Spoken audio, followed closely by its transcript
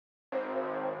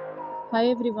Hi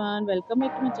everyone, welcome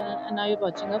back to my channel and now you're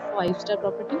watching a 5-star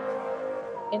property.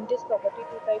 In this property,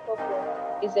 two type of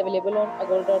room is available on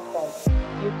agoda.com.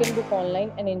 You can book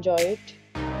online and enjoy it.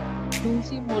 To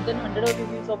see more than 100 of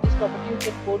reviews of this property, you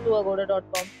can go to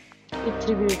agoda.com. Its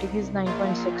review rating is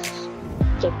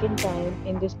 9.6. Check-in time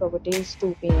in this property is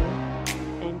 2 p.m.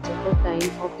 and check-out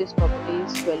time of this property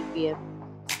is 12 p.m.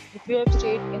 If you have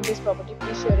stayed in this property,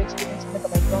 please share your experience in the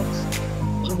comment box.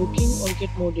 To booking or get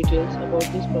more details about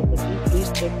this property, please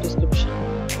check description.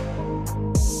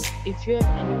 If you have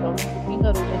any problem booking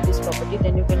a room in this property,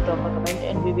 then you can drop a comment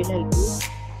and we will help you.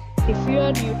 If you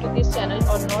are new to this channel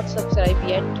or not subscribed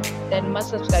yet, then must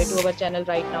subscribe to our channel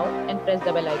right now and press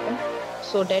the bell icon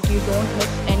so that you don't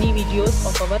miss any videos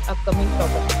of our upcoming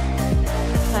property.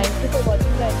 Thank you for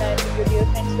watching the entire video.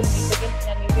 Friends, will meet again in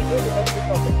a new video with a new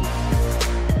property.